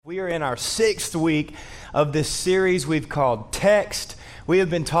We are in our 6th week of this series we've called Text. We have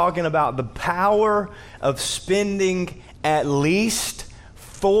been talking about the power of spending at least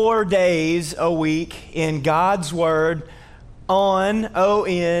 4 days a week in God's Word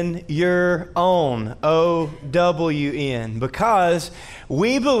on your own, O-W-N, because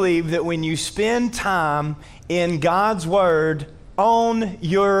we believe that when you spend time in God's Word on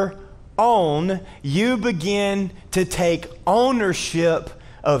your own, you begin to take ownership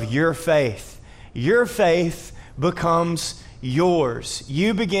of your faith. Your faith becomes yours.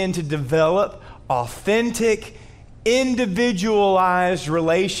 You begin to develop authentic, individualized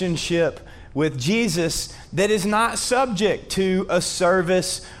relationship with Jesus that is not subject to a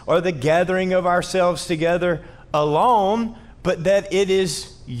service or the gathering of ourselves together alone, but that it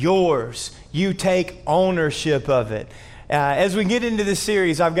is yours. You take ownership of it. As we get into this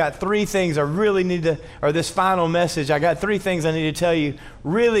series, I've got 3 things I really need to, or this final message, I got 3 things I need to tell you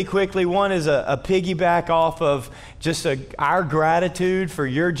really quickly. One is a piggyback off of just our gratitude for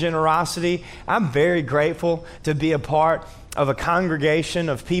your generosity. I'm very grateful to be a part of a congregation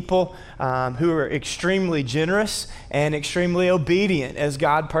of people who are extremely generous and extremely obedient as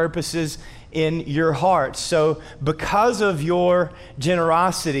God purposes in your hearts. So because of your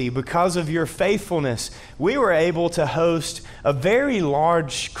generosity, because of your faithfulness, we were able to host a very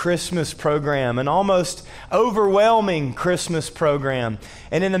large Christmas program, an almost overwhelming Christmas program.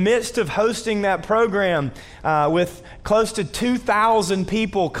 And in the midst of hosting that program, with close to 2,000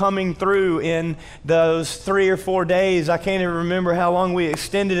 people coming through in those 3 or 4 days, I can't even remember how long we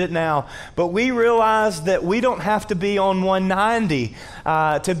extended it now, but we realized that we don't have to be on 190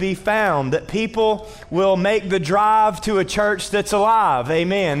 to be found, that people will make the drive to a church that's alive.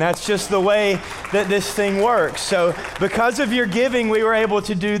 Amen. That's just the way that this thing works. So because of your giving, we were able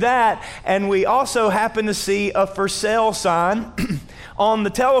to do that. And we also happened to see a for sale sign on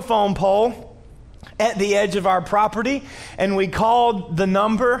the telephone pole at the edge of our property, and we called the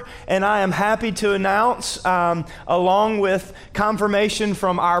number, and I am happy to announce, along with confirmation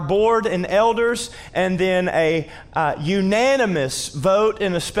from our board and elders, and then a unanimous vote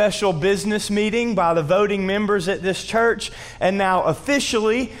in a special business meeting by the voting members at this church, and now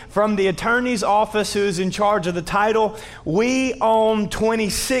officially from the attorney's office, who is in charge of the title, we own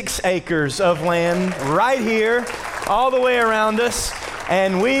 26 acres of land right here, all the way around us.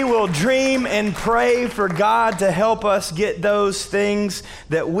 And we will dream and pray for God to help us get those things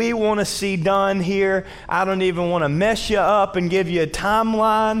that we want to see done here. I don't even want to mess you up and give you a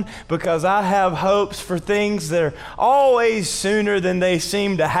timeline, because I have hopes for things that are always sooner than they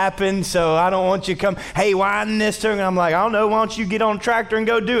seem to happen. So I don't want you to come, hey, why in this turn? I'm like, I don't know, why don't you get on a tractor and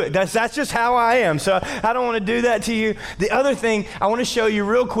go do it? That's just how I am. So I don't want to do that to you. The other thing I want to show you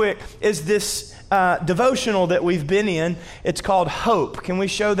real quick is this devotional that we've been in. It's called Hope. Can we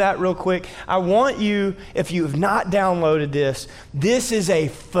show that real quick? I want you, if you have not downloaded this is a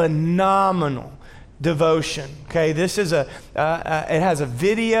phenomenal devotion. Okay, this is it has a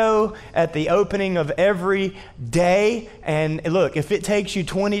video at the opening of every day. And look, if it takes you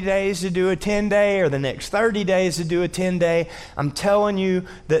 20 days to do a 10-day or the next 30 days to do a 10-day, I'm telling you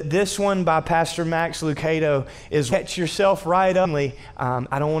that this one by Pastor Max Lucado is catch yourself right up.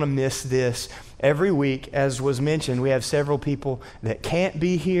 I don't want to miss this. Every week, as was mentioned, we have several people that can't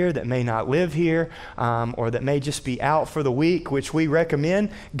be here, that may not live here, or that may just be out for the week, which we recommend.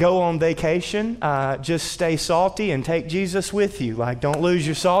 Go on vacation. Just stay salty and take Jesus with you. Like, don't lose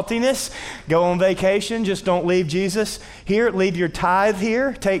your saltiness. Go on vacation. Just don't leave Jesus here. Leave your tithe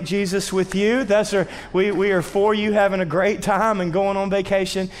here. Take Jesus with you. We are for you having a great time and going on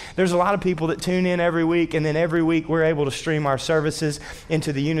vacation. There's a lot of people that tune in every week, and then every week we're able to stream our services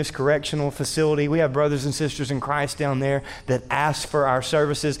into the Eunice Correctional Facility. We have brothers and sisters in Christ down there that ask for our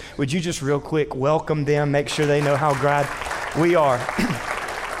services. Would you just real quick welcome them, make sure they know how glad we are.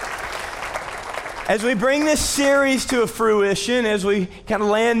 As we bring this series to a fruition, as we kind of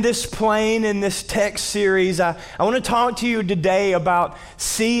land this plane in this text series, I want to talk to you today about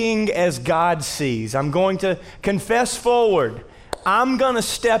seeing as God sees. I'm going to confess forward. I'm going to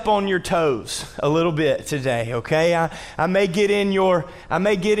step on your toes a little bit today, okay? I may get in your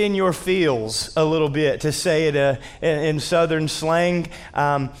feels a little bit, to say it in Southern slang.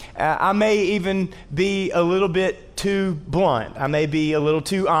 I may even be a little bit too blunt. I may be a little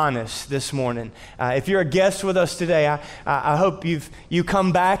too honest this morning. If you're a guest with us today, I hope you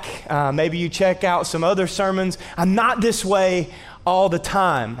come back. Maybe you check out some other sermons. I'm not this way all the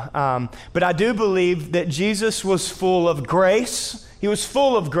time. But I do believe that Jesus was full of grace, He was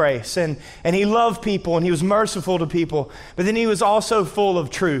full of grace, and he loved people, and he was merciful to people. But then he was also full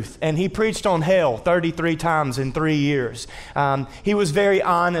of truth, and he preached on hell 33 times in 3 years. He was very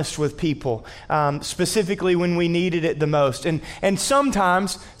honest with people, specifically when we needed it the most. And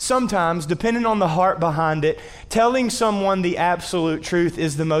sometimes, depending on the heart behind it, telling someone the absolute truth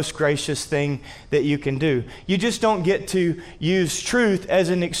is the most gracious thing that you can do. You just don't get to use truth as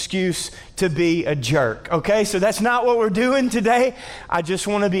an excuse to be a jerk, okay? So that's not what we're doing today. I just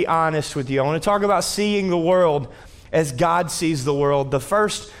want to be honest with you. I want to talk about seeing the world as God sees the world. The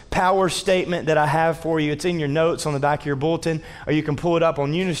first power statement that I have for you, it's in your notes on the back of your bulletin, or you can pull it up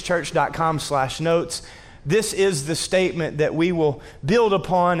on unischurch.com/notes. This is the statement that we will build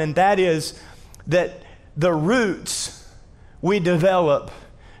upon, and that is that the roots we develop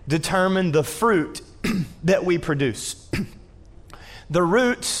determine the fruit that we produce. The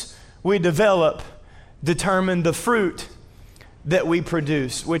roots we develop determine the fruit that we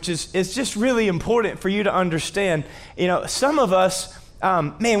produce, which is it's just really important for you to understand. You know, some of us,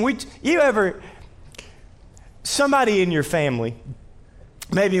 somebody in your family,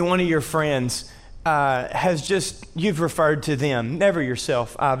 maybe one of your friends, you've referred to them, never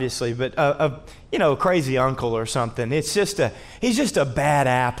yourself, obviously, but a crazy uncle or something. He's just a bad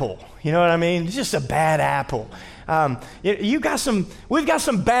apple. You know what I mean? He's just a bad apple. We've got some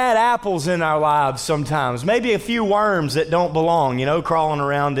bad apples in our lives sometimes. Maybe a few worms that don't belong, crawling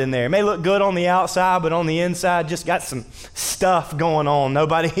around in there. It may look good on the outside, but on the inside, just got some stuff going on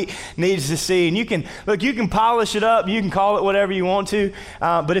nobody needs to see. And you can polish it up, you can call it whatever you want to,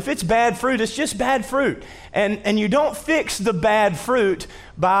 but if it's bad fruit, it's just bad fruit. And you don't fix the bad fruit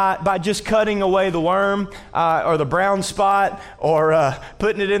by just cutting away the worm or the brown spot or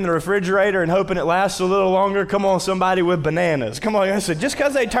putting it in the refrigerator and hoping it lasts a little longer. Come on, somebody with bananas. Come on, I said, just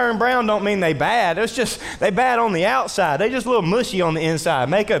because they turn brown don't mean they bad. It's just they bad on the outside. They just a little mushy on the inside.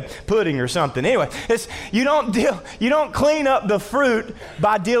 Make a pudding or something. Anyway, you don't clean up the fruit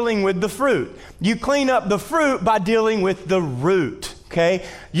by dealing with the fruit. You clean up the fruit by dealing with the root. Okay?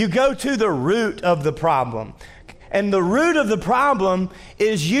 You go to the root of the problem. And the root of the problem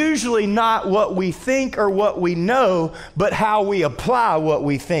is usually not what we think or what we know, but how we apply what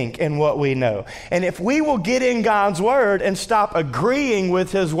we think and what we know. And if we will get in God's word and stop agreeing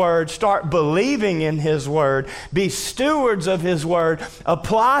with his word, start believing in his word, be stewards of his word,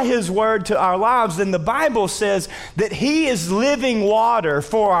 apply his word to our lives, then the Bible says that he is living water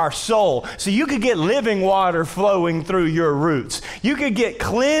for our soul. So you could get living water flowing through your roots. You could get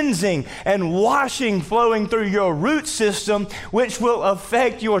cleansing and washing flowing through your root system, which will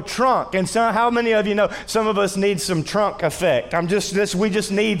affect your trunk. And so, how many of you know some of us need some trunk effect? We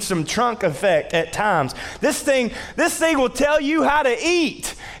just need some trunk effect at times. This thing will tell you how to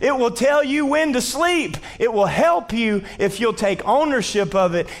eat. It will tell you when to sleep. It will help you if you'll take ownership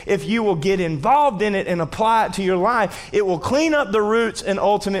of it, if you will get involved in it and apply it to your life. It will clean up the roots and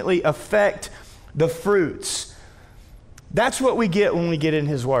ultimately affect the fruits. That's what we get when we get in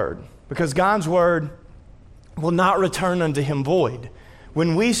his word, because God's word will not return unto him void.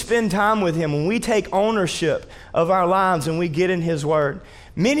 When we spend time with him, when we take ownership of our lives and we get in his word,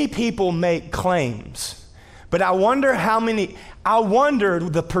 many people make claims, but I wonder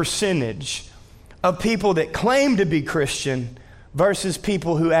the percentage of people that claim to be Christian versus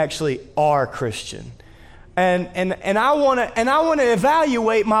people who actually are Christian. And I want to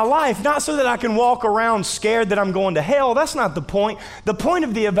evaluate my life, not so that I can walk around scared that I'm going to hell. That's not the point. The point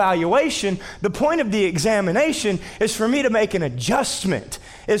of the evaluation, the point of the examination is for me to make an adjustment.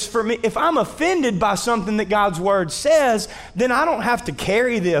 Is for me, if I'm offended by something that God's word says, then I don't have to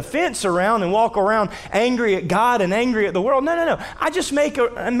carry the offense around and walk around angry at God and angry at the world. No. I just make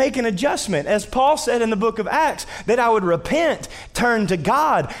an adjustment. As Paul said in the book of Acts, that I would repent, turn to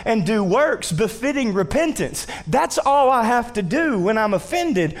God, and do works befitting repentance. That's all I have to do when I'm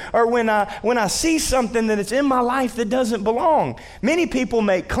offended or when I see something that is in my life that doesn't belong. Many people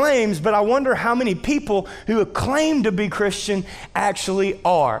make claims, but I wonder how many people who claim to be Christian actually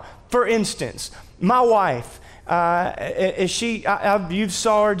are. For instance, my wife, you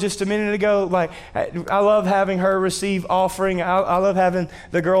saw her just a minute ago. Like, I love having her receive offering. I love having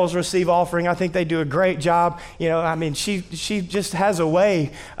the girls receive offering. I think they do a great job. She just has a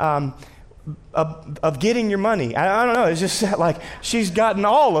way of getting your money. I don't know. It's just like she's gotten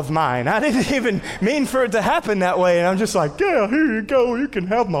all of mine. I didn't even mean for it to happen that way. And I'm just like, yeah, here you go. You can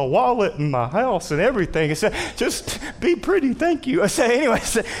have my wallet and my house and everything. I said, just be pretty. Thank you. I say,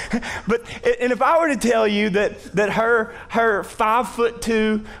 anyways, but if I were to tell you that her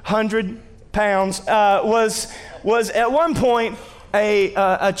 5'2", 100 pounds was at one point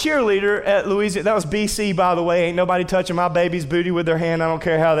a cheerleader at Louisiana. That was BC, by the way. Ain't nobody touching my baby's booty with their hand. I don't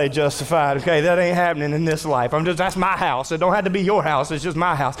care how they justify it. Okay, that ain't happening in this life. That's my house. It don't have to be your house. It's just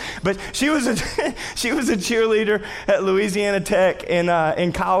my house. But she was a she was a cheerleader at Louisiana Tech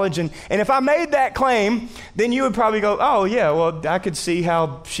in college. And if I made that claim, then you would probably go, oh yeah, well I could see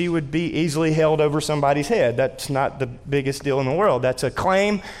how she would be easily held over somebody's head. That's not the biggest deal in the world. That's a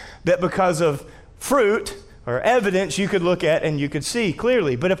claim that because of fruit or evidence you could look at and you could see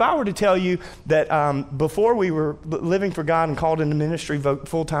clearly. But if I were to tell you that before we were living for God and called into ministry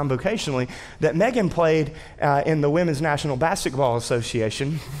full-time vocationally, that Megan played in the Women's National Basketball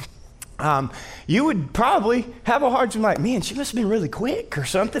Association, you would probably have a hard time like, man, she must have been really quick or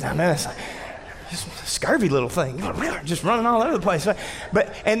something. I mean, it's like, just a scurvy little thing, just running all over the place.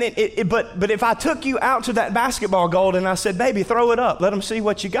 But if I took you out to that basketball goal and I said, baby, throw it up, let them see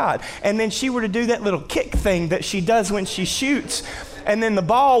what you got. And then she were to do that little kick thing that she does when she shoots, and then the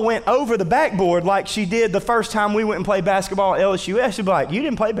ball went over the backboard like she did the first time we went and played basketball at LSUS, she'd be like, you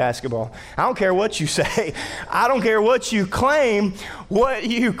didn't play basketball. I don't care what you say. I don't care what you claim. What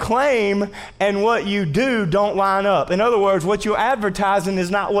you claim and what you do don't line up. In other words, what you're advertising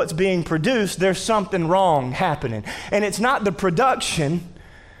is not what's being produced. There's something wrong happening. And it's not the production,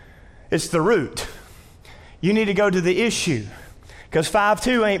 it's the root. You need to go to the issue. Because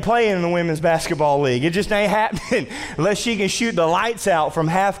 5'2" ain't playing in the women's basketball league. It just ain't happening unless she can shoot the lights out from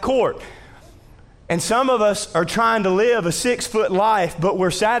half court. And some of us are trying to live a 6-foot life, but we're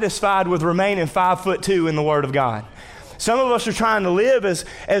satisfied with remaining 5'2" in the Word of God. Some of us are trying to live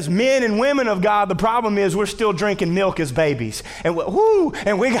as men and women of God. The problem is we're still drinking milk as babies. And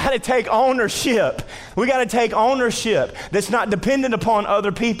we got to take ownership. We got to take ownership that's not dependent upon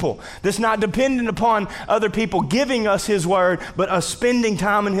other people. That's not dependent upon other people giving us His Word, but us spending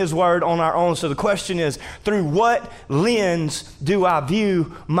time in His Word on our own. So the question is, through what lens do I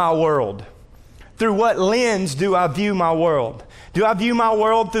view my world? Through what lens do I view my world? Do I view my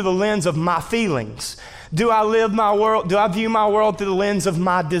world through the lens of my feelings? Do I view my world through the lens of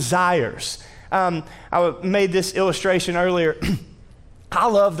my desires? I made this illustration earlier. I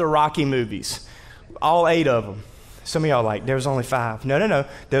love the Rocky movies, all 8 of them. Some of y'all like, there's only 5. No.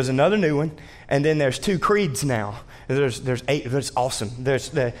 There's another new one, and then there's 2 creeds now. There's 8. That's awesome.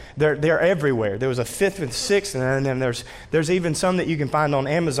 They're everywhere. There was a 5th and 6th, and then there's even some that you can find on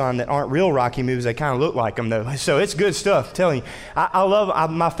Amazon that aren't real Rocky movies. They kind of look like them though. So it's good stuff. I'm telling you, I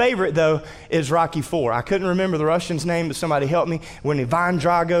love. My favorite though is Rocky IV. I couldn't remember the Russian's name, but somebody helped me. When Ivan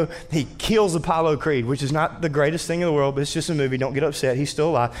Drago, he kills Apollo Creed, which is not the greatest thing in the world, but it's just a movie. Don't get upset. He's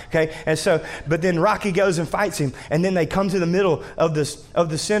still alive. Okay, and so, but then Rocky goes and fights him, and then they come to the middle of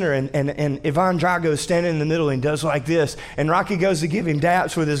the center, and Ivan Drago is standing in the middle and does like this, and Rocky goes to give him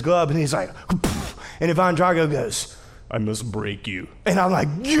daps with his glove, and he's like, and Ivan Drago goes, I must break you. And I'm like,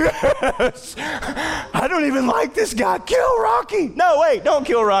 yes! I don't even like this guy. Kill Rocky. No, wait, don't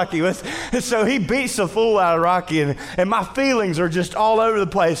kill Rocky. So he beats the fool out of Rocky, and my feelings are just all over the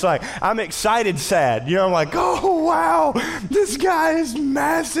place. Like, I'm excited, sad. You know, I'm like, oh, wow, this guy is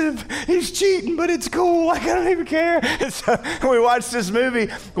massive. He's cheating, but it's cool. Like, I don't even care. And so we watched this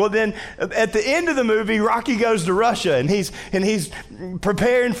movie. Well, then at the end of the movie, Rocky goes to Russia, and he's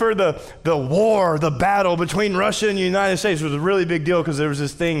preparing for the war, the battle between Russia and the United States. It was a really big deal because there was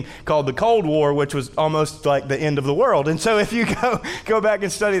this thing called the Cold War, which was almost like the end of the world. And so if you go back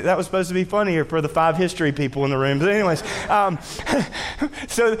and study, that was supposed to be funnier for the 5 history people in the room. But anyways,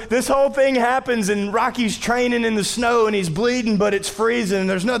 so this whole thing happens, and Rocky's training in the snow, and he's bleeding, but it's freezing, and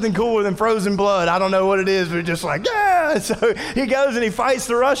there's nothing cooler than frozen blood. I don't know what it is, but just like, yeah. So he goes and he fights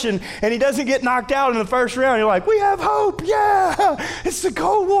the Russian, and he doesn't get knocked out in the first round. You're like, we have hope. Yeah, it's the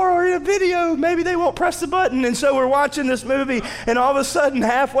Cold War, or in a video. Maybe they won't press the button. And so we're watching this movie, and all of a sudden,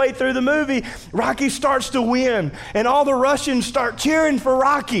 halfway through the movie, Rocky starts to win, and all the Russians start cheering for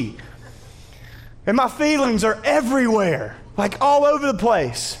Rocky. And my feelings are everywhere, like all over the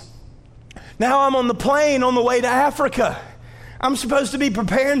place. Now I'm on the plane on the way to Africa. I'm supposed to be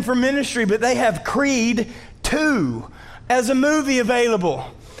preparing for ministry, but they have Creed 2 as a movie available,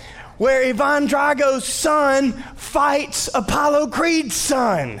 where Ivan Drago's son fights Apollo Creed's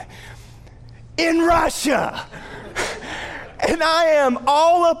son in Russia. And I am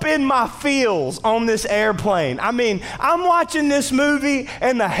all up in my feels on this airplane. I mean, I'm watching this movie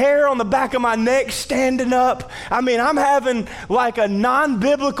and the hair on the back of my neck standing up. I mean, I'm having like a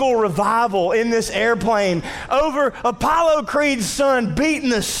non-biblical revival in this airplane over Apollo Creed's son beating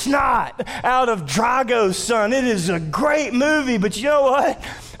the snot out of Drago's son. It is a great movie, but you know what?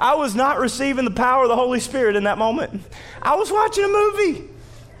 I was not receiving the power of the Holy Spirit in that moment. I was watching a movie.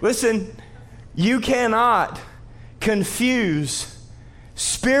 Listen, you cannot confuse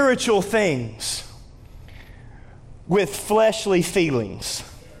spiritual things with fleshly feelings.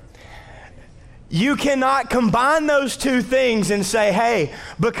 You cannot combine those two things and say, hey,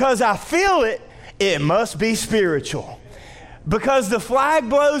 because I feel it, it must be spiritual. Because the flag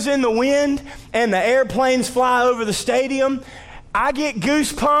blows in the wind and the airplanes fly over the stadium, I get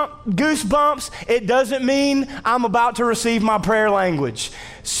goosebumps. It doesn't mean I'm about to receive my prayer language.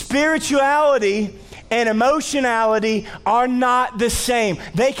 Spirituality and emotionality are not the same.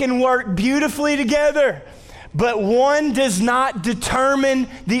 They can work beautifully together, but one does not determine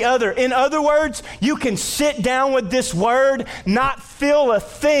the other. In other words, you can sit down with this word, not feel a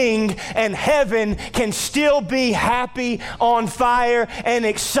thing, and heaven can still be happy, on fire, and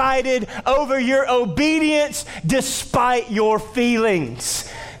excited over your obedience despite your feelings.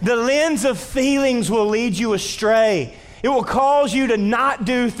 The lens of feelings will lead you astray. It will cause you to not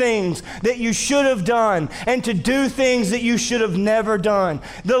do things that you should have done and to do things that you should have never done.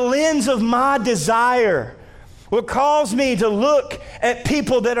 The lens of my desire will cause me to look at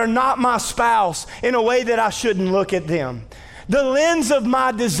people that are not my spouse in a way that I shouldn't look at them. The lens of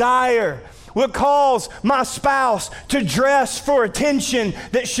my desire will cause my spouse to dress for attention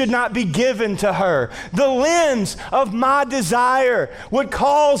that should not be given to her. The lens of my desire would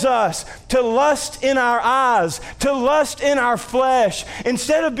cause us to lust in our eyes, to lust in our flesh,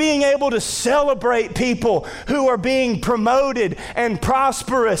 instead of being able to celebrate people who are being promoted and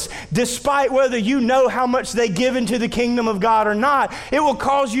prosperous, despite whether you know how much they give into the kingdom of God or not. It will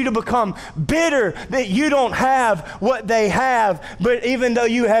cause you to become bitter that you don't have what they have, but even though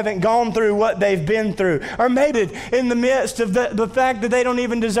you haven't gone through what they've been through, or maybe in the midst of the fact that they don't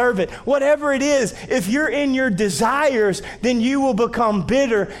even deserve it. Whatever it is, if you're in your desires, then you will become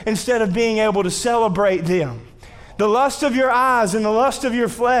bitter instead of being able to celebrate them. The lust of your eyes and the lust of your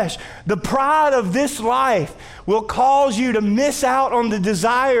flesh, the pride of this life will cause you to miss out on the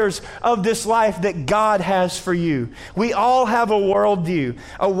desires of this life that God has for you. We all have a worldview,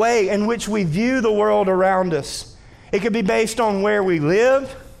 a way in which we view the world around us. It could be based on where we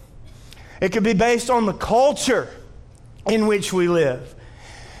live. It could be based on the culture in which we live.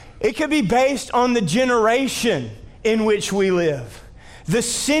 It could be based on the generation in which we live, the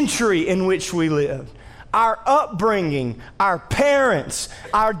century in which we live, our upbringing, our parents,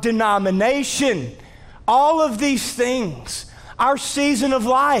 our denomination, all of these things, our season of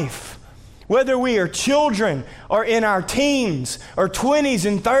life. Whether we are children or in our teens or 20s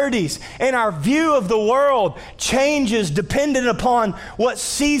and 30s, and our view of the world changes dependent upon what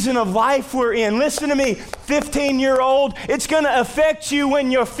season of life we're in. Listen to me, 15-year-old, it's going to affect you when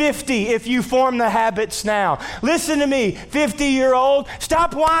you're 50 if you form the habits now. Listen to me, 50-year-old,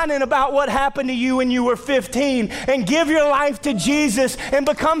 stop whining about what happened to you when you were 15 and give your life to Jesus and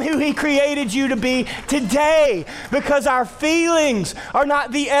become who He created you to be today, because our feelings are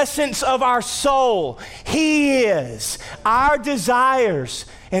not the essence of our soul. He is. Our desires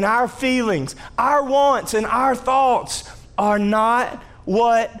and our feelings, our wants and our thoughts are not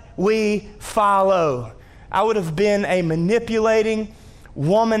what we follow. I would have been a manipulating,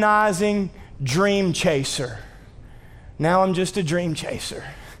 womanizing dream chaser. Now I'm just a dream chaser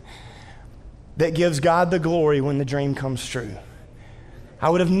that gives God the glory when the dream comes true.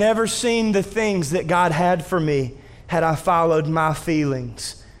 I would have never seen the things that God had for me had I followed my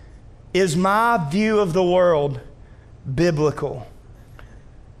feelings. Is my view of the world biblical?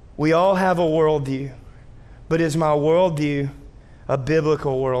 We all have a worldview, but is my worldview a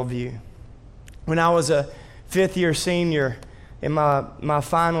biblical worldview? When I was a fifth-year senior in my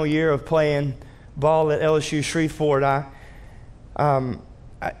final year of playing ball at LSU Shreveport, I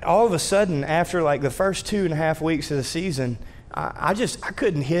all of a sudden, after like the first 2.5 weeks of the season, I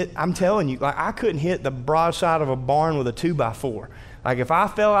couldn't hit, I'm telling you, like I couldn't hit the broadside of a barn with a 2x4. Like if I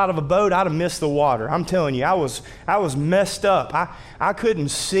fell out of a boat, I'd have missed the water. I'm telling you, I was messed up. I couldn't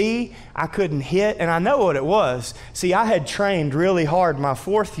see, I couldn't hit, and I know what it was. See, I had trained really hard my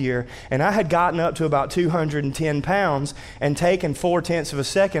fourth year, and I had gotten up to about 210 pounds and taken 0.4 of a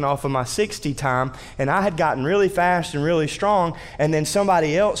second off of my 60 time, and I had gotten really fast and really strong, and then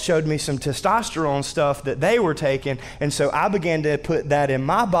somebody else showed me some testosterone stuff that they were taking, and so I began to put that in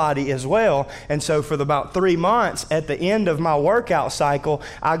my body as well, and so for about 3 months, at the end of my workout cycle,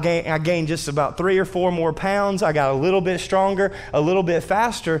 I gained just about 3 or 4 more pounds. I got a little bit stronger, a little bit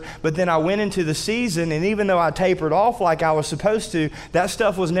faster, but then I went into the season, and even though I tapered off like I was supposed to, that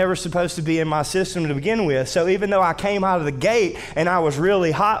stuff was never supposed to be in my system to begin with. So even though I came out of the gate and I was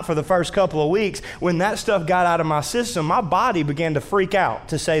really hot for the first couple of weeks, when that stuff got out of my system, my body began to freak out,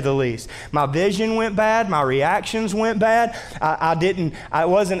 to say the least. My vision went bad, my reactions went bad. I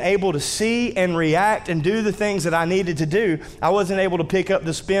wasn't able to see and react and do the things that I needed to do. I wasn't able to pick up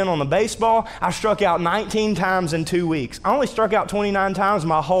the spin on the baseball. I struck out 19 times in 2 weeks. I only struck out 29 times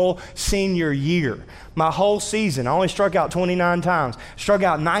my whole senior year. My whole season, I only struck out 29 times. Struck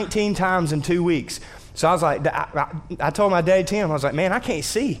out 19 times in 2 weeks. So I was like, I told my dad, Tim, I was like, man, I can't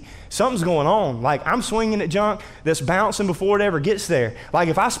see. Something's going on. Like, I'm swinging at junk that's bouncing before it ever gets there. Like,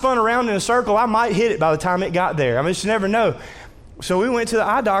 if I spun around in a circle, I might hit it by the time it got there. I mean, you never know. So we went to the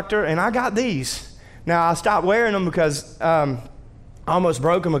eye doctor, and I got these. Now, I stopped wearing them because I almost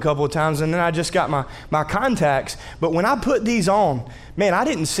broke them a couple of times, and then I just got my contacts. But when I put these on, man, I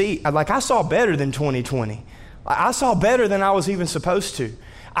didn't see. Like, I saw better than 20/20. I saw better than I was even supposed to.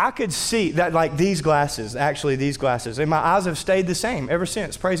 I could see that, like these glasses, and my eyes have stayed the same ever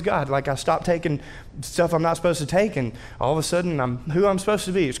since. Praise God. Like, I stopped taking stuff I'm not supposed to take, and all of a sudden I'm who I'm supposed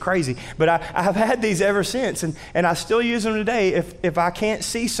to be. It's crazy. But I have had these ever since, and I still use them today if I can't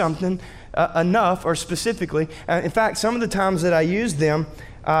see something enough or specifically. In fact, some of the times that I use them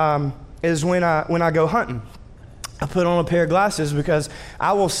is when I go hunting. I put on a pair of glasses because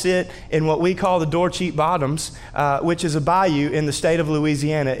I will sit in what we call the Dorcheat Bottoms, which is a bayou in the state of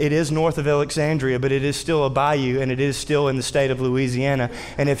Louisiana. It is north of Alexandria, but it is still a bayou, and it is still in the state of Louisiana.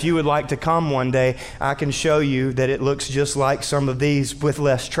 And if you would like to come one day, I can show you that it looks just like some of these with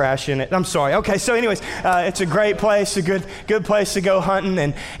less trash in it. I'm sorry. Okay, so anyways, it's a great place, a good place to go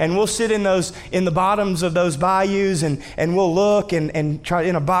hunting, and we'll sit in the bottoms of those bayous, and we'll look and try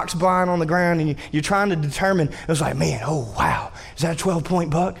in a box blind on the ground, and you're trying to determine. It was like, man, oh wow, is that a 12-point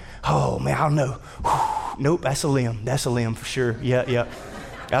buck? Oh man, I don't know. Whew, nope, that's a limb. That's a limb for sure. Yeah.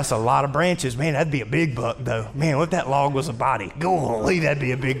 That's a lot of branches. Man, that'd be a big buck though. Man, what if that log was a body? Golly, that'd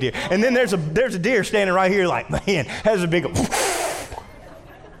be a big deer. And then there's a deer standing right here like, man, that's a big one.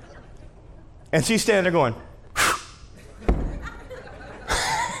 And she's standing there going,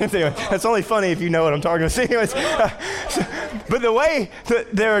 that's only funny if you know what I'm talking about. Anyways, but the way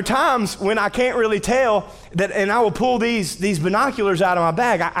that there are times when I can't really tell that, and I will pull these binoculars out of my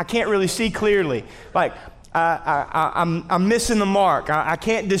bag. I can't really see clearly. Like I'm missing the mark. I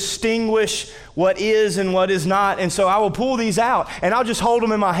can't distinguish what is and what is not. And so I will pull these out, and I'll just hold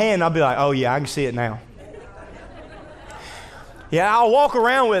them in my hand. And I'll be like, oh yeah, I can see it now. Yeah, I'll walk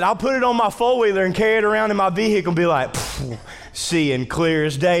around with it. I'll put it on my four-wheeler and carry it around in my vehicle and be like, seeing clear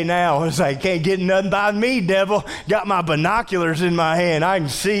as day now. It's like, can't get nothing by me, devil. Got my binoculars in my hand. I can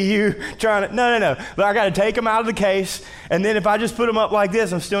see you trying to, no. But I got to take them out of the case. And then if I just put them up like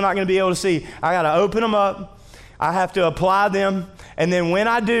this, I'm still not going to be able to see. I got to open them up. I have to apply them. And then when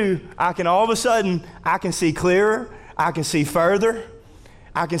I do, I can all of a sudden, I can see clearer. I can see further.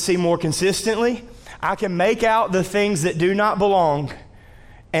 I can see more consistently. I can make out the things that do not belong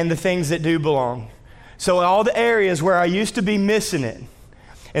and the things that do belong. So in all the areas where I used to be missing it,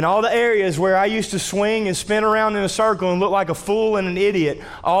 in all the areas where I used to swing and spin around in a circle and look like a fool and an idiot,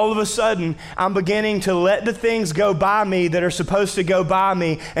 all of a sudden I'm beginning to let the things go by me that are supposed to go by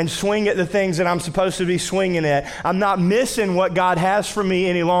me and swing at the things that I'm supposed to be swinging at. I'm not missing what God has for me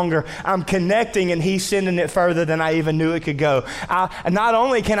any longer. I'm connecting, and He's sending it further than I even knew it could go. Not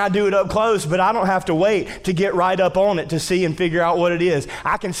only can I do it up close, but I don't have to wait to get right up on it to see and figure out what it is.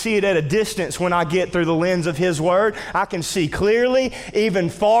 I can see it at a distance when I get through the lens of His Word. I can see clearly, even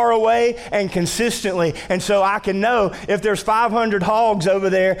far away and consistently. And so I can know if there's 500 hogs over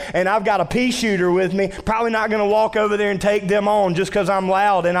there and I've got a pea shooter with me, probably not going to walk over there and take them on just because I'm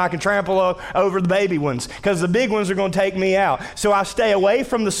loud and I can trample over the baby ones, because the big ones are going to take me out. So I stay away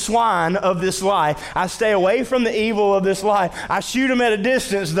from the swine of this life. I stay away from the evil of this life. I shoot them at a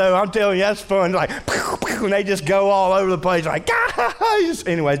distance though. I'm telling you, that's fun. Like, and they just go all over the place like,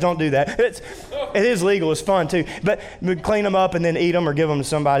 anyways, don't do that. It is legal. It's fun too. But we clean them up and then eat them or give them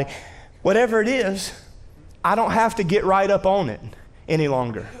to somebody. Whatever it is, I don't have to get right up on it any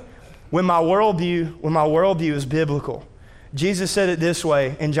longer. When my worldview is biblical. Jesus said it this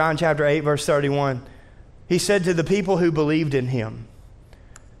way in John chapter 8, verse 31. He said to the people who believed in Him.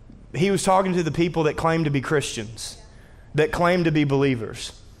 He was talking to the people that claimed to be Christians, that claimed to be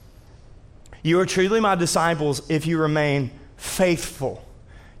believers. You are truly my disciples if you remain faithful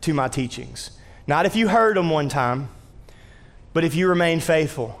to my teachings. Not if you heard them one time, but if you remain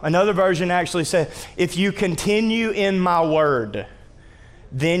faithful. Another version actually said, if you continue in my word,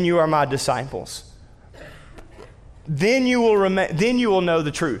 then you are my disciples. Then you will know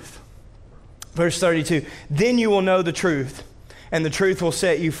the truth. Verse 32, then you will know the truth, and the truth will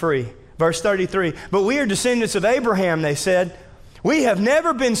set you free. Verse 33, but we are descendants of Abraham, they said. We have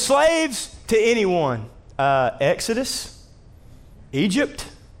never been slaves to anyone. Exodus, Egypt,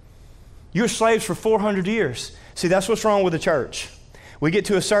 you were slaves for 400 years. See, that's what's wrong with the church. We get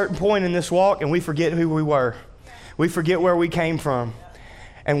to a certain point in this walk and we forget who we were. We forget where we came from.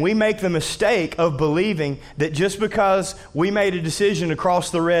 And we make the mistake of believing that just because we made a decision to cross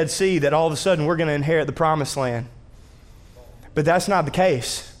the Red Sea, that all of a sudden we're going to inherit the promised land. But that's not the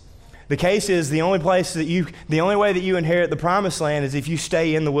case. The case is the only way that you inherit the promised land is if you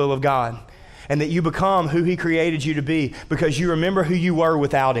stay in the will of God and that you become who He created you to be because you remember who you were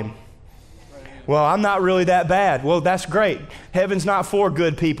without Him. Well, I'm not really that bad. Well, that's great. Heaven's not for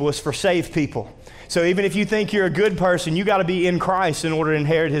good people, it's for saved people. So even if you think you're a good person, you got to be in Christ in order to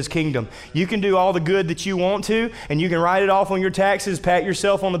inherit His kingdom. You can do all the good that you want to, and you can write it off on your taxes, pat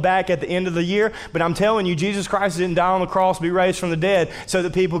yourself on the back at the end of the year. But I'm telling you, Jesus Christ didn't die on the cross, be raised from the dead so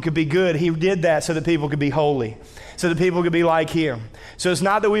that people could be good. He did that so that people could be holy, so that people could be like Him. So it's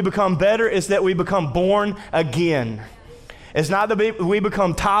not that we become better, it's that we become born again. It's not that we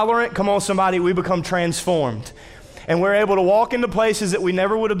become tolerant. Come on, somebody, we become transformed. And we're able to walk into places that we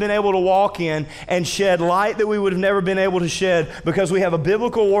never would have been able to walk in and shed light that we would have never been able to shed because we have a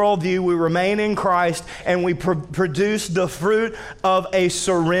biblical worldview, we remain in Christ, and we produce the fruit of a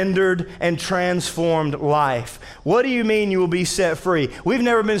surrendered and transformed life. What do you mean you will be set free? We've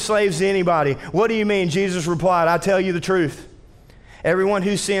never been slaves to anybody. What do you mean? Jesus replied, I tell you the truth. Everyone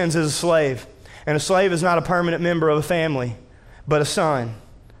who sins is a slave. And a slave is not a permanent member of a family, but a son,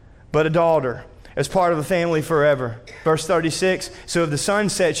 but a daughter, as part of the family forever. Verse 36, so if the Son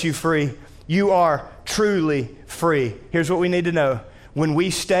sets you free, you are truly free. Here's what we need to know. When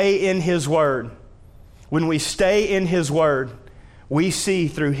we stay in His Word, we see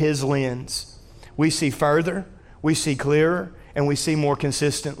through His lens. We see further, we see clearer, and we see more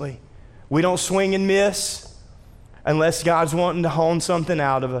consistently. We don't swing and miss unless God's wanting to hone something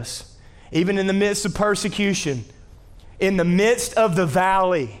out of us. Even in the midst of persecution, in the midst of the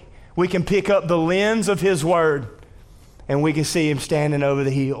valley, we can pick up the lens of His Word and we can see Him standing over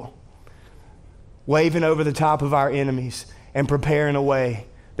the hill, waving over the top of our enemies and preparing a way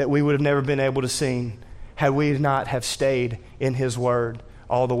that we would have never been able to see had we not have stayed in His Word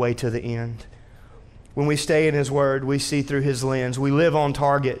all the way to the end. When we stay in His Word, we see through His lens. We live on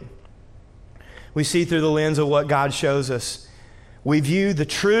target. We see through the lens of what God shows us. We view the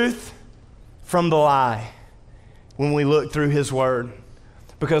truth from the lie when we look through His Word.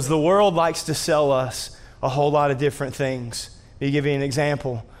 Because the world likes to sell us a whole lot of different things. Let me give you an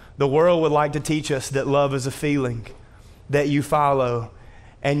example. The world would like to teach us that love is a feeling that you follow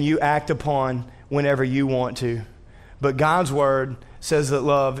and you act upon whenever you want to. But God's Word says that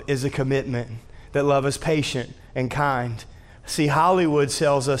love is a commitment, that love is patient and kind. See, Hollywood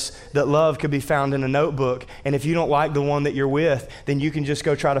tells us that love could be found in a notebook, and if you don't like the one that you're with, then you can just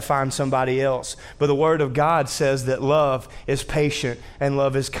go try to find somebody else. But the Word of God says that love is patient, and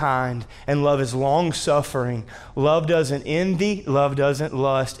love is kind, and love is long-suffering. Love doesn't envy, love doesn't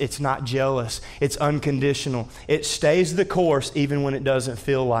lust, it's not jealous, it's unconditional. It stays the course even when it doesn't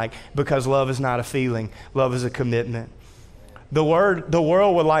feel like, because love is not a feeling, love is a commitment. The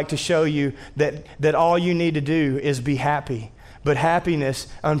world would like to show you that all you need to do is be happy. But happiness,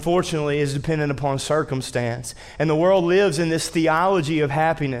 unfortunately, is dependent upon circumstance. And the world lives in this theology of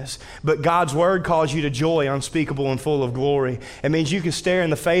happiness. But God's Word calls you to joy unspeakable and full of glory. It means you can stare in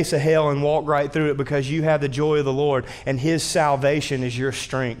the face of hell and walk right through it because you have the joy of the Lord and His salvation is your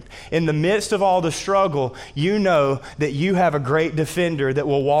strength. In the midst of all the struggle, you know that you have a great defender that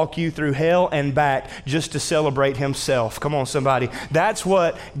will walk you through hell and back just to celebrate Himself. Come on, somebody. That's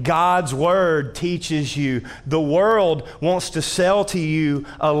what God's Word teaches you. The world wants to sell to you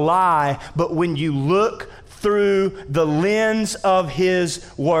a lie, but when you look through the lens of His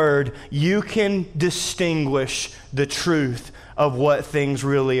Word, you can distinguish the truth of what things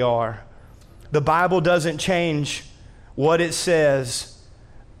really are. The Bible doesn't change what it says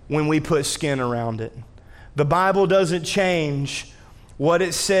when we put skin around it. The Bible doesn't change what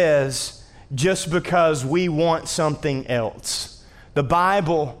it says just because we want something else. The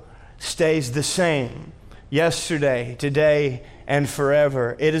Bible stays the same. Yesterday, today, and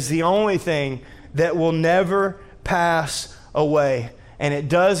forever. It is the only thing that will never pass away. And it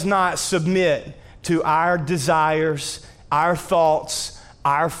does not submit to our desires, our thoughts,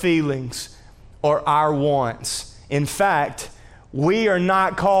 our feelings, or our wants. In fact, we are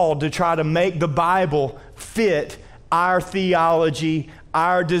not called to try to make the Bible fit our theology,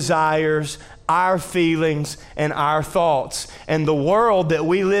 our desires, our feelings, and our thoughts. And the world that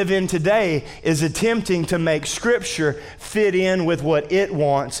we live in today is attempting to make Scripture fit in with what it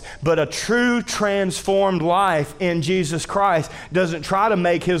wants. But a true transformed life in Jesus Christ doesn't try to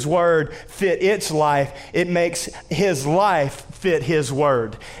make His Word fit its life. It makes His life fit His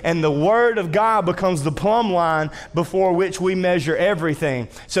Word. And the Word of God becomes the plumb line before which we measure everything.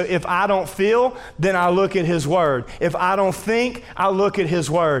 So if I don't feel, then I look at His Word. If I don't think, I look at His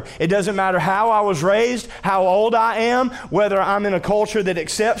Word. It doesn't matter how I was raised, how old I am, whether I'm in a culture that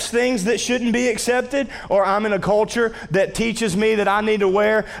accepts things that shouldn't be accepted, or I'm in a culture that teaches me that I need to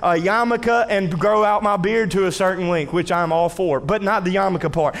wear a yarmulke and grow out my beard to a certain length, which I'm all for, but not the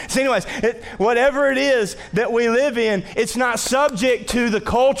yarmulke part. So anyways, whatever it is that we live in, it's not subject to the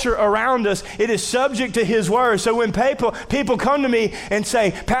culture around us. It is subject to His Word. So when people come to me and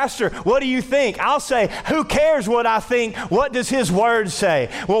say, Pastor, what do you think? I'll say, who cares what I think? What does His Word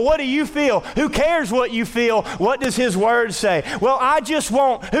say? Well, what do you feel? Who cares what you feel? What does His Word say? Well, I just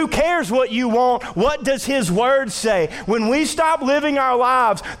want. Who cares what you want? What does His Word say? When we stop living our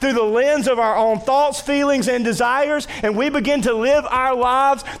lives through the lens of our own thoughts, feelings, and desires, and we begin to live our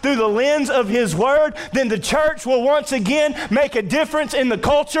lives through the lens of His Word, then the church will once again make a difference in the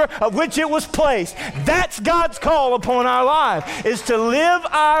culture of which it was placed. That's God's call upon our life, is to live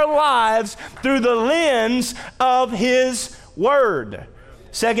our lives through the lens of His Word.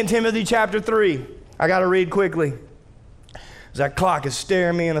 2 Timothy chapter 3. I got to read quickly. That clock is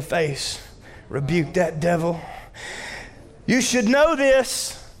staring me in the face. Rebuke that devil. You should know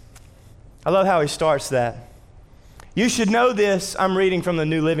this. I love how he starts that. You should know this. I'm reading from the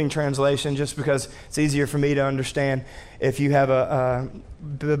New Living Translation just because it's easier for me to understand. If you have a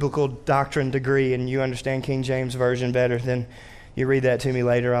biblical doctrine degree and you understand King James Version better, then you read that to me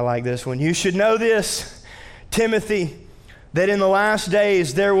later. I like this one. You should know this, Timothy, that in the last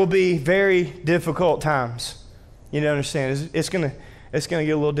days there will be very difficult times. You understand? It's gonna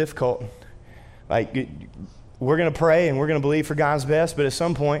get a little difficult. Like, we're gonna pray and we're gonna believe for God's best, but at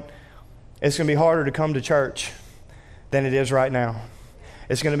some point, it's gonna be harder to come to church than it is right now.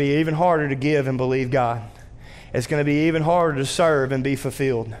 It's gonna be even harder to give and believe God. It's gonna be even harder to serve and be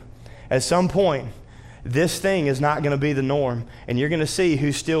fulfilled. At some point, this thing is not going to be the norm, and you're going to see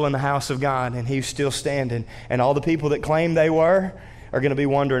who's still in the house of God and who's still standing, and all the people that claim they were are going to be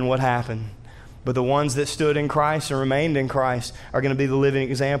wondering what happened. But the ones that stood in Christ and remained in Christ are going to be the living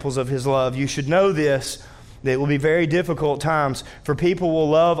examples of His love. You should know this, that it will be very difficult times, for people will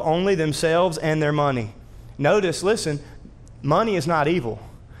love only themselves and their money. Notice, listen, money is not evil.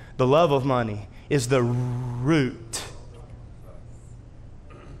 The love of money is the root.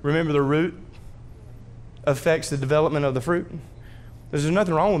 Remember, the root affects the development of the fruit. There's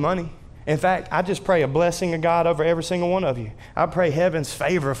nothing wrong with money. In fact, I just pray a blessing of God over every single one of you. I pray heaven's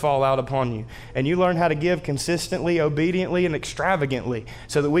favor fall out upon you, and you learn how to give consistently, obediently, and extravagantly,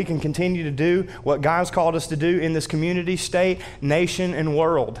 so that we can continue to do what God's called us to do in this community, state, nation, and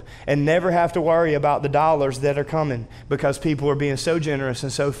world, and never have to worry about the dollars that are coming because people are being so generous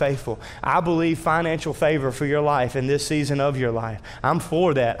and so faithful. I believe financial favor for your life in this season of your life. I'm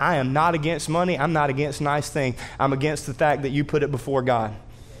for that. I am not against money. I'm not against nice things. I'm against the fact that you put it before God.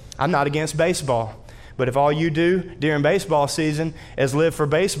 I'm not against baseball, but if all you do during baseball season is live for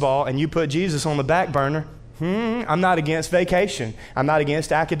baseball and you put Jesus on the back burner, I'm not against vacation. I'm not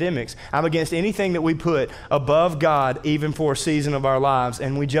against academics. I'm against anything that we put above God even for a season of our lives,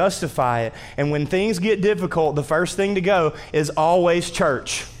 and we justify it. And when things get difficult, the first thing to go is always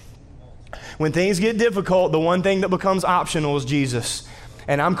church. When things get difficult, the one thing that becomes optional is Jesus.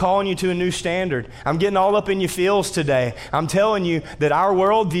 And I'm calling you to a new standard. I'm getting all up in your feels today. I'm telling you that our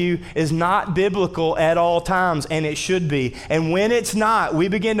worldview is not biblical at all times, and it should be. And when it's not, we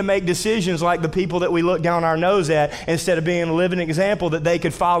begin to make decisions like the people that we look down our nose at instead of being a living example that they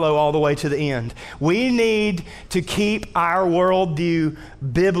could follow all the way to the end. We need to keep our worldview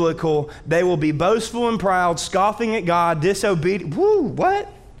biblical. They will be boastful and proud, scoffing at God, disobedient. Woo, what?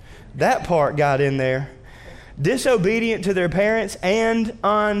 That part got in there. Disobedient to their parents and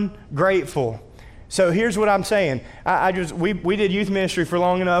ungrateful. So here's what I'm saying. We did youth ministry for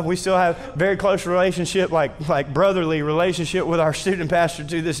long enough. We still have very close relationship, like brotherly relationship with our student pastor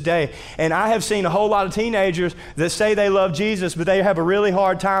to this day. And I have seen a whole lot of teenagers that say they love Jesus, but they have a really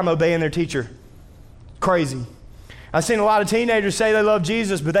hard time obeying their teacher. Crazy. I've seen a lot of teenagers say they love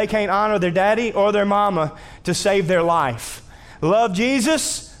Jesus, but they can't honor their daddy or their mama to save their life. Love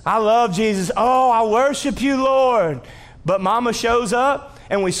Jesus? I love Jesus. Oh, I worship you, Lord. But mama shows up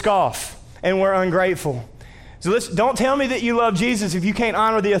and we scoff and we're ungrateful. So listen, don't tell me that you love Jesus if you can't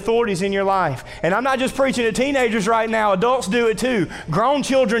honor the authorities in your life. And I'm not just preaching to teenagers right now. Adults do it too. Grown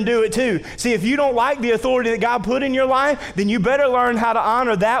children do it too. See, if you don't like the authority that God put in your life, then you better learn how to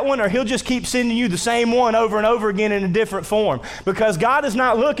honor that one, or he'll just keep sending you the same one over and over again in a different form. Because God is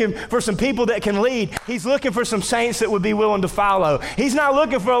not looking for some people that can lead. He's looking for some saints that would be willing to follow. He's not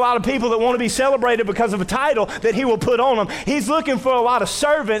looking for a lot of people that want to be celebrated because of a title that he will put on them. He's looking for a lot of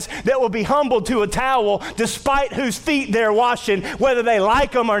servants that will be humbled to a towel despite whose feet they're washing, whether they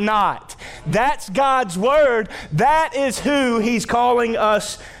like them or not. That's God's word. That is who he's calling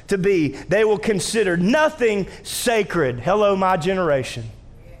us to be. They will consider nothing sacred. Hello, my generation.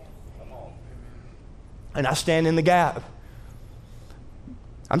 And I stand in the gap.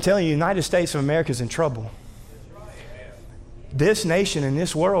 I'm telling you, the United States of America is in trouble. This nation and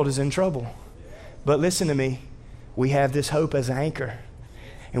this world is in trouble. But listen to me. We have this hope as an anchor.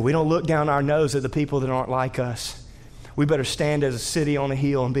 And we don't look down our nose at the people that aren't like us. We better stand as a city on a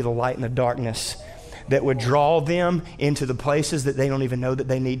hill and be the light in the darkness that would draw them into the places that they don't even know that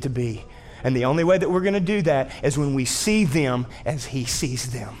they need to be. And the only way that we're going to do that is when we see them as he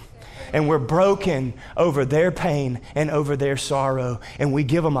sees them. And we're broken over their pain and over their sorrow. And we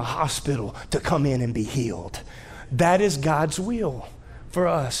give them a hospital to come in and be healed. That is God's will for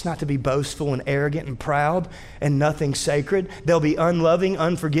us, not to be boastful and arrogant and proud and nothing sacred. They'll be unloving,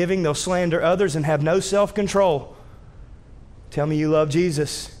 unforgiving. They'll slander others and have no self-control. Tell me you love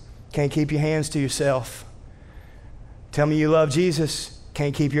Jesus. Can't keep your hands to yourself. Tell me you love Jesus.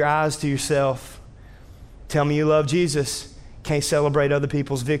 Can't keep your eyes to yourself. Tell me you love Jesus. Can't celebrate other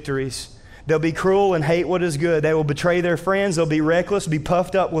people's victories. They'll be cruel and hate what is good. They will betray their friends. They'll be reckless, be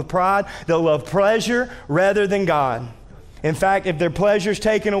puffed up with pride. They'll love pleasure rather than God. In fact, if their pleasure is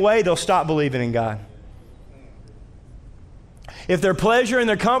taken away, they'll stop believing in God. If their pleasure and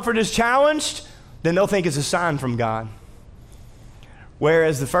their comfort is challenged, then they'll think it's a sign from God.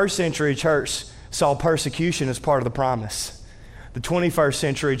 Whereas the first century church saw persecution as part of the promise. The 21st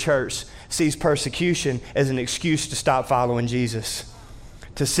century church sees persecution as an excuse to stop following Jesus,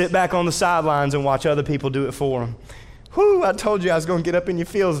 to sit back on the sidelines and watch other people do it for them. Whew, I told you I was going to get up in your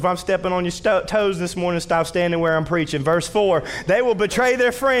feels. If I'm stepping on your toes this morning, stop standing where I'm preaching. Verse 4, they will betray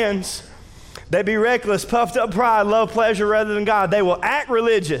their friends. They be reckless, puffed up pride, love pleasure rather than God. They will act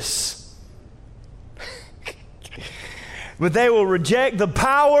religious. But they will reject the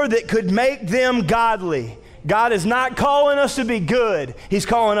power that could make them godly. God is not calling us to be good. He's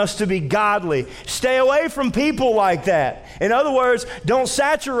calling us to be godly. Stay away from people like that. In other words, don't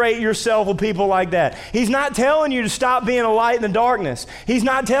saturate yourself with people like that. He's not telling you to stop being a light in the darkness. He's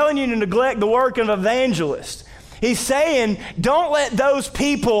not telling you to neglect the work of an evangelist. He's saying, don't let those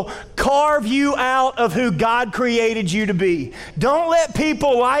people carve you out of who God created you to be. Don't let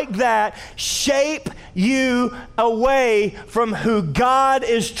people like that shape you away from who God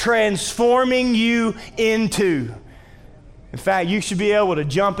is transforming you into. In fact, you should be able to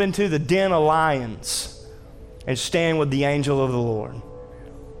jump into the den of lions and stand with the angel of the Lord.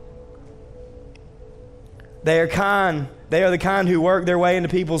 They are the kind who work their way into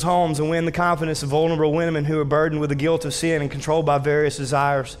people's homes and win the confidence of vulnerable women who are burdened with the guilt of sin and controlled by various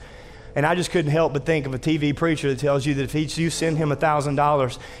desires. And I just couldn't help but think of a TV preacher that tells you that if you send him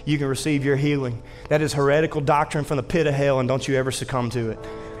 $1,000, you can receive your healing. That is heretical doctrine from the pit of hell, and don't you ever succumb to it.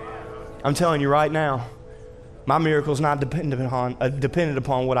 I'm telling you right now, my miracle is not dependent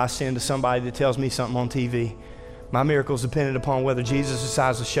upon what I send to somebody that tells me something on TV. My miracle is dependent upon whether Jesus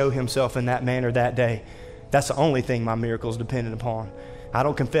decides to show himself in that manner that day. That's the only thing my miracle is dependent upon. I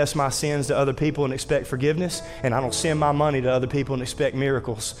don't confess my sins to other people and expect forgiveness, and I don't send my money to other people and expect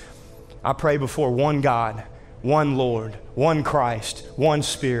miracles. I pray before one God, one Lord, one Christ, one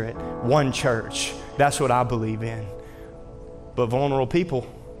Spirit, one church. That's what I believe in. But vulnerable people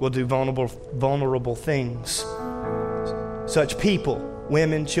will do vulnerable things. Such people,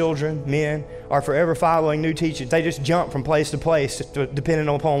 women, children, men, are forever following new teachings. They just jump from place to place depending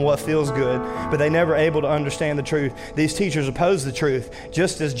upon what feels good, but they never able to understand the truth. These teachers oppose the truth,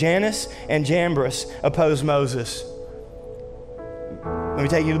 just as Jannes and Jambres opposed Moses. Let me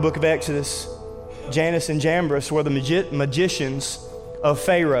take you to the book of Exodus. Jannes and Jambres were the magicians of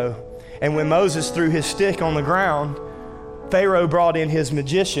Pharaoh. And when Moses threw his stick on the ground, Pharaoh brought in his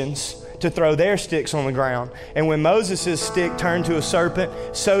magicians to throw their sticks on the ground. And when Moses' stick turned to a serpent,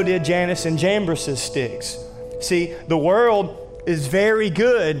 so did Jannes and Jambres' sticks. See, the world is very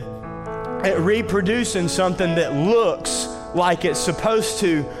good at reproducing something that looks like it's supposed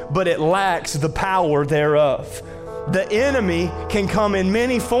to, but it lacks the power thereof. The enemy can come in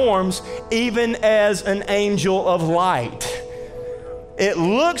many forms, even as an angel of light. It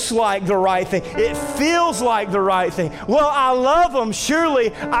looks like the right thing. It feels like the right thing. Well, I love them.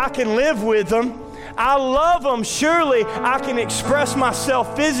 Surely I can live with them. I love them. Surely I can express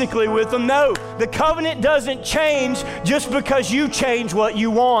myself physically with them. No, the covenant doesn't change just because you change what you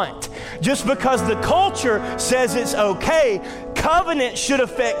want. Just because the culture says it's okay. Covenant should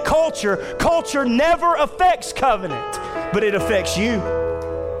affect culture. Culture never affects covenant, but it affects you.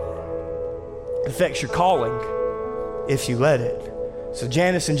 It affects your calling if you let it. So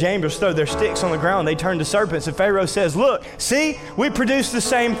Jannes and Jambres throw their sticks on the ground. They turn to serpents, and Pharaoh says, look, see, we produce the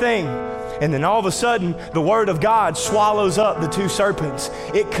same thing. And then all of a sudden, the word of God swallows up the two serpents.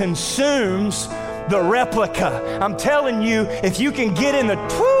 It consumes the replica. I'm telling you, if you can get in the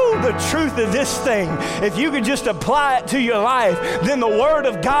truth of this thing, if you can just apply it to your life, then the word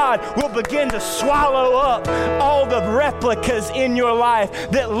of God will begin to swallow up all the replicas in your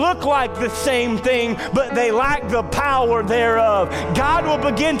life that look like the same thing, but they lack the power thereof. God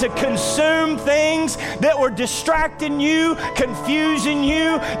will begin to consume things that were distracting you, confusing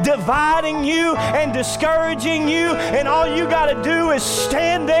you, dividing you, and discouraging you. And all you got to do is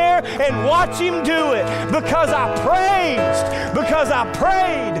stand there and watch Him do it, because I praised, because I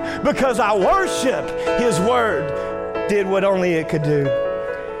prayed, because I worshiped. His word did what only it could do.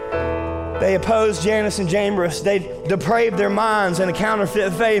 They opposed Jannes and Jambres. They depraved their minds in a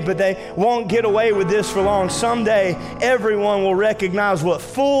counterfeit faith, but they won't get away with this for long. Someday, everyone will recognize what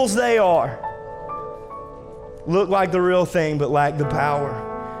fools they are. Look like the real thing, but lack the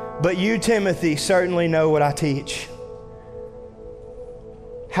power. But you, Timothy, certainly know what I teach,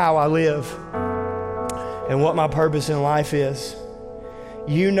 how I live, and what my purpose in life is.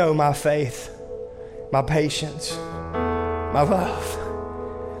 You know my faith, my patience, my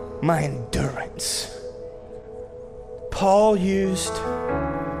love, my endurance. Paul used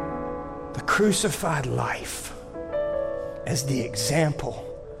the crucified life as the example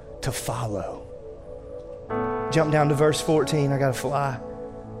to follow. Jump down to verse 14. I got to fly.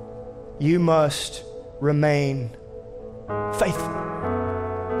 You must remain faithful.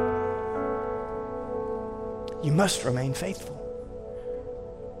 You must remain faithful.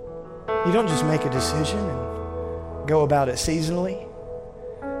 You don't just make a decision and go about it seasonally.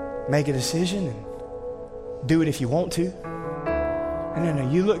 Make a decision and do it if you want to. No.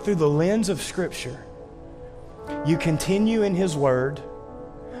 You look through the lens of Scripture. You continue in His Word.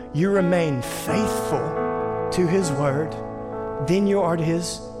 You remain faithful to His Word. Then you are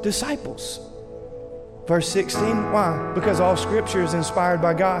His disciples. Verse 16, why? Because all Scripture is inspired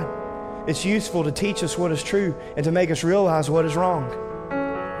by God. It's useful to teach us what is true and to make us realize what is wrong.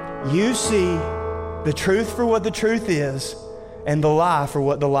 You see the truth for what the truth is and the lie for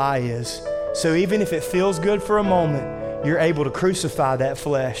what the lie is. So even if it feels good for a moment, you're able to crucify that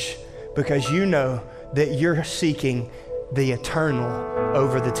flesh because you know that you're seeking the eternal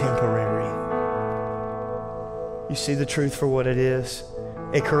over the temporary. You see the truth for what it is.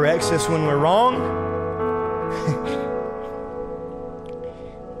 It corrects us when we're wrong.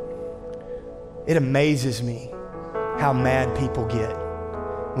 It amazes me how mad people get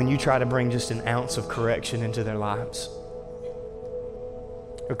when you try to bring just an ounce of correction into their lives.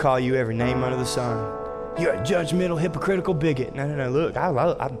 They'll call you every name under the sun. You're a judgmental, hypocritical bigot. No. Look,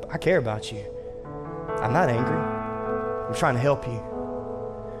 I care about you. I'm not angry. I'm trying to help you.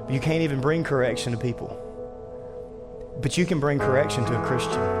 But you can't even bring correction to people. But you can bring correction to a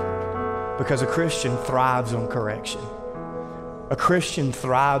Christian, because a Christian thrives on correction. A Christian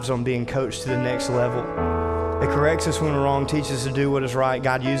thrives on being coached to the next level. It corrects us when we're wrong, teaches us to do what is right.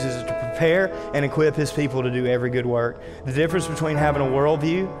 God uses it to prepare and equip His people to do every good work. The difference between having a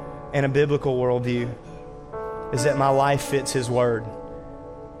worldview and a biblical worldview is that my life fits His Word,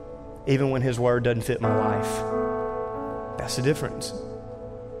 even when His Word doesn't fit my life. That's the difference.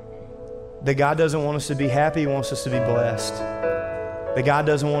 That God doesn't want us to be happy, He wants us to be blessed. That God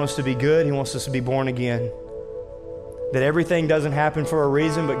doesn't want us to be good, He wants us to be born again. That everything doesn't happen for a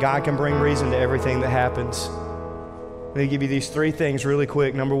reason, but God can bring reason to everything that happens. Let me give you these three things really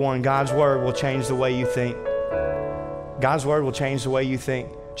quick. Number one, God's Word will change the way you think. God's Word will change the way you think,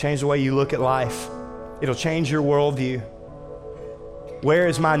 change the way you look at life. It'll change your worldview. Where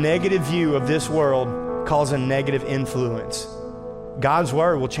is my negative view of this world causing negative influence? God's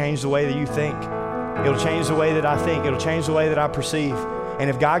Word will change the way that you think. It'll change the way that I think. It'll change the way that I perceive. And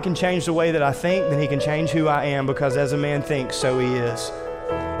if God can change the way that I think, then He can change who I am, because as a man thinks, so he is.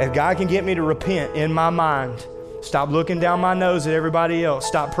 If God can get me to repent in my mind, stop looking down my nose at everybody else,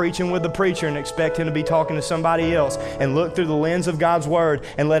 stop preaching with the preacher and expect him to be talking to somebody else, and look through the lens of God's Word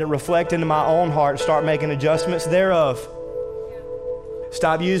and let it reflect into my own heart and start making adjustments thereof,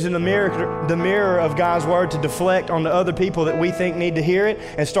 Stop using the mirror of God's word to deflect onto other people that we think need to hear it,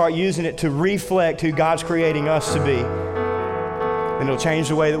 and start using it to reflect who God's creating us to be. And it'll change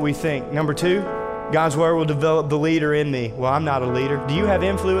the way that we think. Number 2, God's word will develop the leader in me. Well, I'm not a leader. Do you have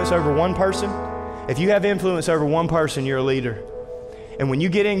influence over one person? If you have influence over one person, you're a leader. And when you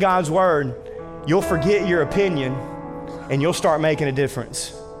get in God's word, you'll forget your opinion and you'll start making a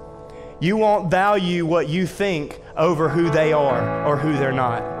difference. You won't value what you think over who they are or who they're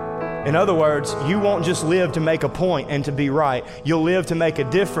not. In other words, you won't just live to make a point and to be right. You'll live to make a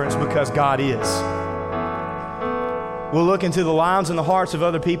difference because God is. We'll look into the lives and the hearts of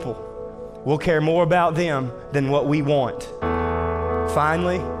other people. We'll care more about them than what we want.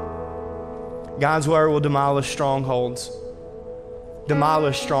 Finally, God's word will demolish strongholds.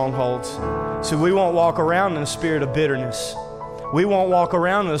 Demolish strongholds. So we won't walk around in a spirit of bitterness. We won't walk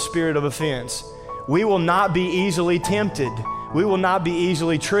around in a spirit of offense. We will not be easily tempted. We will not be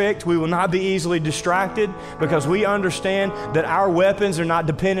easily tricked. We will not be easily distracted, because we understand that our weapons are not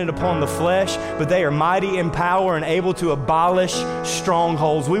dependent upon the flesh, but they are mighty in power and able to abolish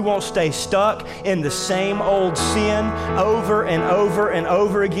strongholds. We won't stay stuck in the same old sin over and over and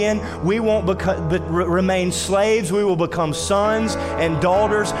over again. We won't remain slaves. We will become sons and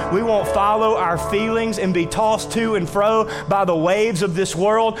daughters. We won't follow our feelings and be tossed to and fro by the waves of this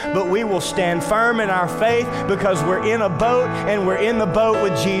world, but we will stand firm in our faith because we're in a boat, and we're in the boat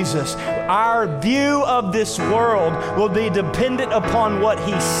with Jesus. Our view of this world will be dependent upon what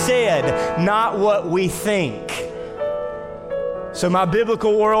He said, not what we think. So my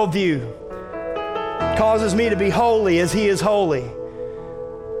biblical worldview causes me to be holy as He is holy.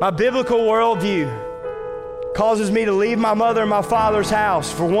 My biblical worldview causes me to leave my mother and my father's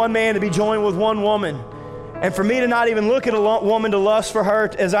house for one man to be joined with one woman. And for me to not even look at a woman to lust for her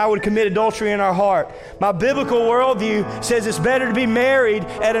as I would commit adultery in our heart. My biblical worldview says it's better to be married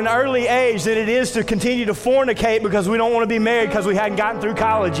at an early age than it is to continue to fornicate because we don't want to be married because we hadn't gotten through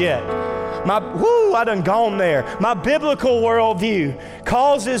college yet. I done gone there. My biblical worldview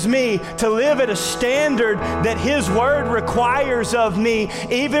causes me to live at a standard that His word requires of me,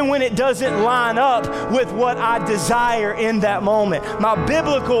 even when it doesn't line up with what I desire in that moment. My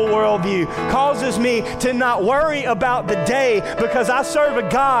biblical worldview causes me to not worry about the day, because I serve a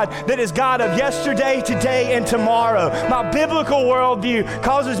God that is God of yesterday, today, and tomorrow. My biblical worldview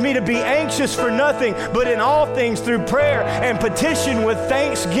causes me to be anxious for nothing, but in all things through prayer and petition with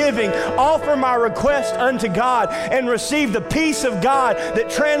thanksgiving, offer my request unto God and receive the peace of God that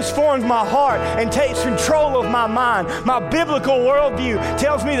transforms my heart and takes control of my mind. My biblical worldview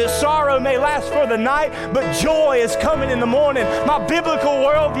tells me that sorrow may last for the night, but joy is coming in the morning. My biblical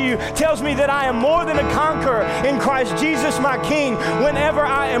worldview tells me that I am more than a conqueror in Christ Jesus my King whenever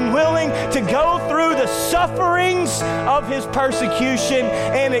I am willing to go through the sufferings of His persecution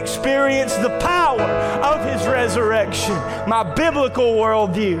and experience the power of His resurrection. My biblical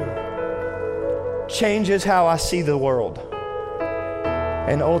worldview changes how I see the world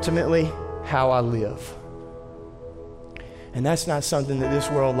and ultimately how I live. And that's not something that this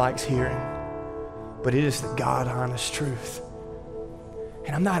world likes hearing, but it is the God honest truth.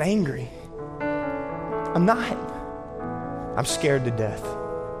 And I'm not angry. I'm not. I'm scared to death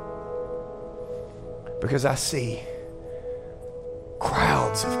because I see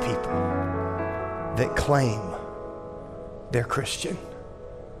crowds of people that claim they're Christian,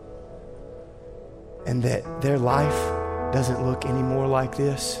 and that their life doesn't look any more like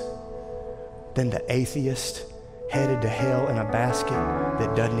this than the atheist headed to hell in a basket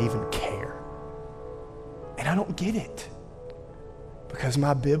that doesn't even care. And I don't get it, because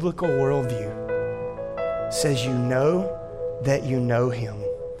my biblical worldview says you know that you know Him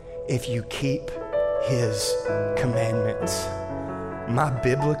if you keep His commandments. My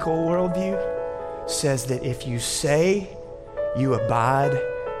biblical worldview says that if you say you abide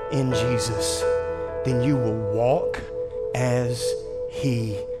in Jesus, then you will walk as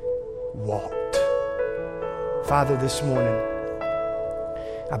He walked. Father, this morning,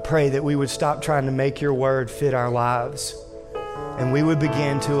 I pray that we would stop trying to make your word fit our lives, and we would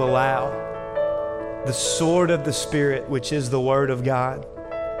begin to allow the sword of the Spirit, which is the word of God,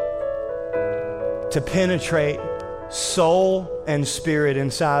 to penetrate soul and spirit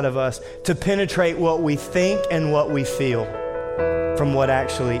inside of us, to penetrate what we think and what we feel from what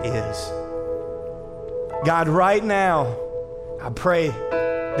actually is. God, right now, I pray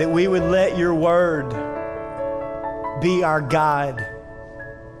that we would let your word be our guide,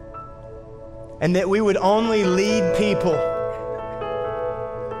 and that we would only lead people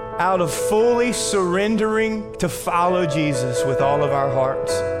out of fully surrendering to follow Jesus with all of our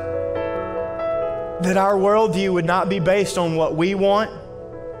hearts. That our worldview would not be based on what we want,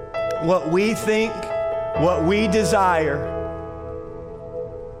 what we think, what we desire,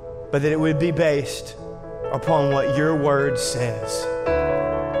 but that it would be based upon what your word says.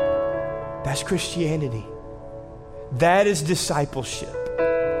 That's Christianity. That is discipleship.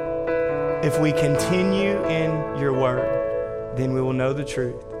 If we continue in your word, then we will know the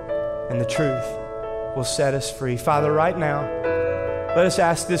truth, and the truth will set us free. Father, right now, let us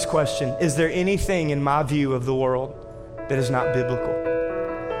ask this question. Is there anything in my view of the world that is not biblical,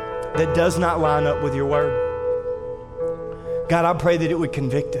 that does not line up with your word? God, I pray that it would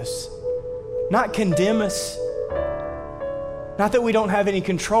convict us, not condemn us, not that we don't have any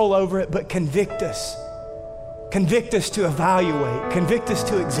control over it, but convict us. Convict us to evaluate, convict us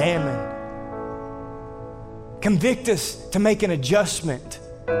to examine, convict us to make an adjustment,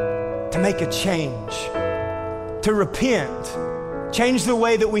 to make a change, to repent, change the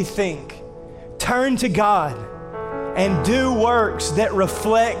way that we think, turn to God, and do works that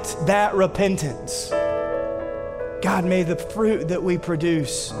reflect that repentance. God, may the fruit that we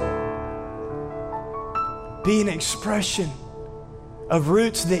produce be an expression of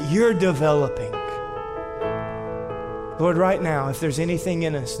roots that you're developing. Lord, right now, if there's anything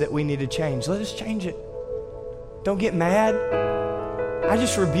in us that we need to change, let us change it. Don't get mad. I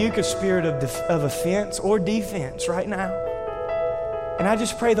just rebuke a spirit of offense or defense right now. And I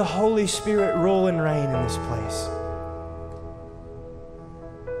just pray the Holy Spirit rule and reign in this place.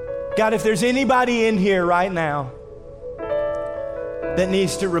 God, if there's anybody in here right now that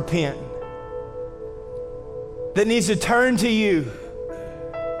needs to repent, that needs to turn to you,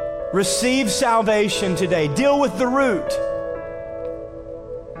 receive salvation today, deal with the root,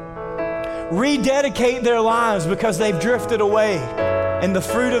 rededicate their lives because they've drifted away and the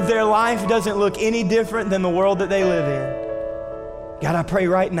fruit of their life doesn't look any different than the world that they live in. God, I pray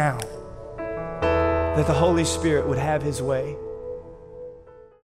right now that the Holy Spirit would have his way.